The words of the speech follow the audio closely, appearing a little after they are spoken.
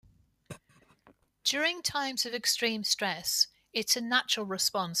During times of extreme stress, it's a natural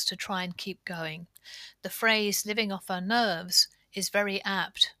response to try and keep going. The phrase living off our nerves is very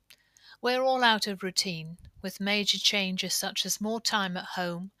apt. We're all out of routine, with major changes such as more time at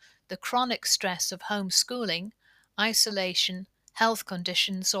home, the chronic stress of homeschooling, isolation, health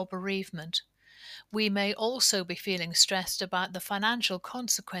conditions, or bereavement. We may also be feeling stressed about the financial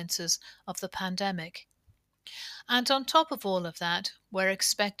consequences of the pandemic. And on top of all of that, we're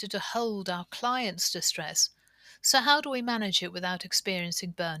expected to hold our clients to stress. So, how do we manage it without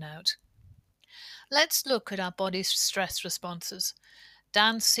experiencing burnout? Let's look at our body's stress responses.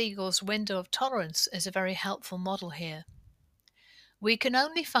 Dan Siegel's window of tolerance is a very helpful model here. We can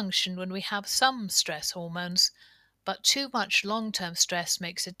only function when we have some stress hormones, but too much long term stress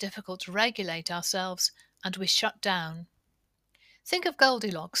makes it difficult to regulate ourselves and we shut down. Think of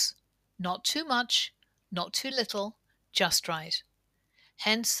Goldilocks: not too much, not too little, just right.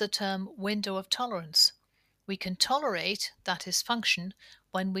 Hence the term window of tolerance. We can tolerate, that is, function,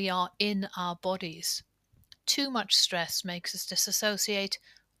 when we are in our bodies. Too much stress makes us disassociate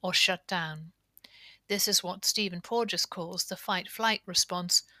or shut down. This is what Stephen Porges calls the fight-flight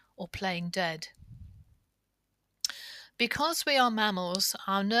response, or playing dead. Because we are mammals,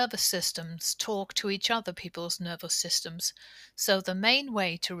 our nervous systems talk to each other people's nervous systems, so the main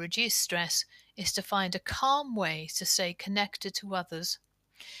way to reduce stress is to find a calm way to stay connected to others.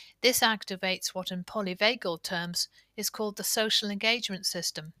 This activates what in polyvagal terms is called the social engagement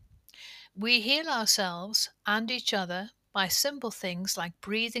system. We heal ourselves and each other by simple things like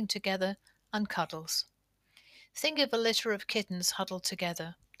breathing together and cuddles. Think of a litter of kittens huddled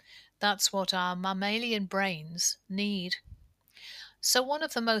together. That's what our mammalian brains need. So one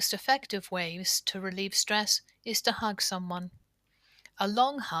of the most effective ways to relieve stress is to hug someone. A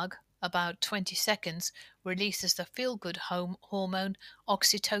long hug, about 20 seconds, releases the feel-good hormone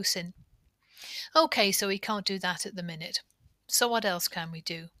oxytocin. Okay, so we can't do that at the minute. So what else can we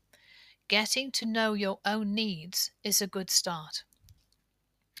do? Getting to know your own needs is a good start.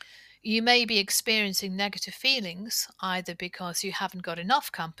 You may be experiencing negative feelings, either because you haven't got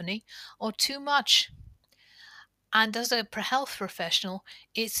enough company or too much. And as a health professional,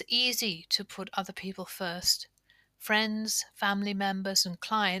 it's easy to put other people first. Friends, family members, and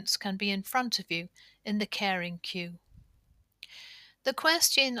clients can be in front of you in the caring queue. The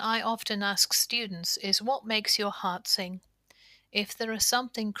question I often ask students is, what makes your heart sing? If there is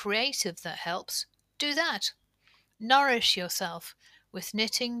something creative that helps, do that. Nourish yourself with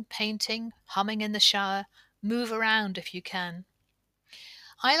knitting, painting, humming in the shower, move around if you can.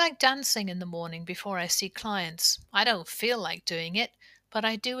 I like dancing in the morning before I see clients. I don't feel like doing it, but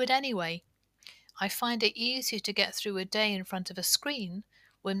I do it anyway. I find it easier to get through a day in front of a screen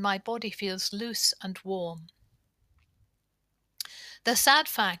when my body feels loose and warm. The sad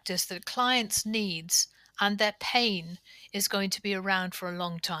fact is that clients' needs and their pain is going to be around for a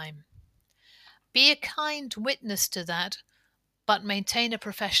long time. Be a kind witness to that, but maintain a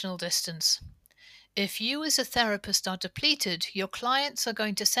professional distance. If you as a therapist are depleted, your clients are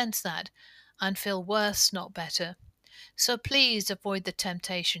going to sense that and feel worse, not better. So please avoid the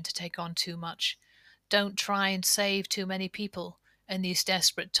temptation to take on too much. Don't try and save too many people in these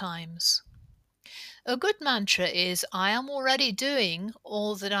desperate times. A good mantra is, I am already doing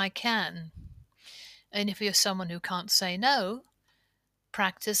all that I can. And if you're someone who can't say no,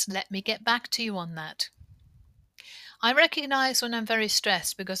 practice let me get back to you on that. I recognize when I'm very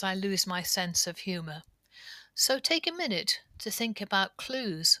stressed because I lose my sense of humor. So take a minute to think about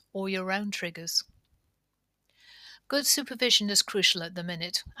clues or your own triggers. Good supervision is crucial at the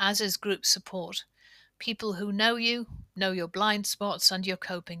minute, as is group support. People who know you, know your blind spots and your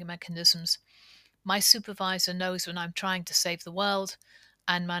coping mechanisms. My supervisor knows when I'm trying to save the world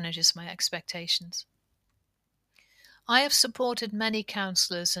and manages my expectations. I have supported many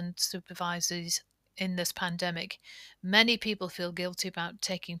counselors and supervisors in this pandemic. Many people feel guilty about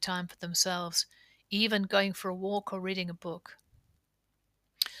taking time for themselves, even going for a walk or reading a book.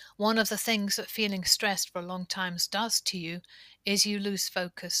 One of the things that feeling stressed for a long time does to you is you lose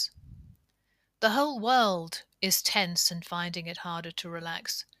focus. The whole world is tense and finding it harder to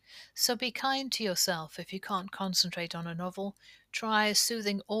relax. So be kind to yourself. If you can't concentrate on a novel, try a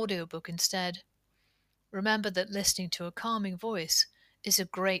soothing audiobook instead. Remember that listening to a calming voice is a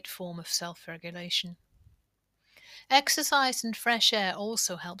great form of self-regulation. Exercise and fresh air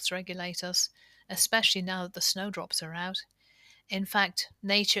also helps regulate us, especially now that the snowdrops are out. In fact,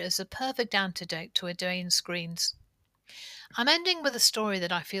 nature is a perfect antidote to a day in screens. I'm ending with a story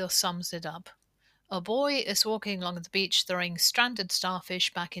that I feel sums it up. A boy is walking along the beach throwing stranded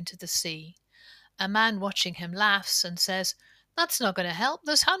starfish back into the sea. A man watching him laughs and says, "That's not going to help,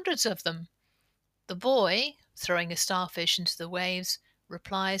 there's hundreds of them." The boy, throwing a starfish into the waves,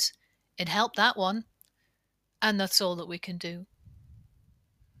 replies, "It helped that one." And that's all that we can do.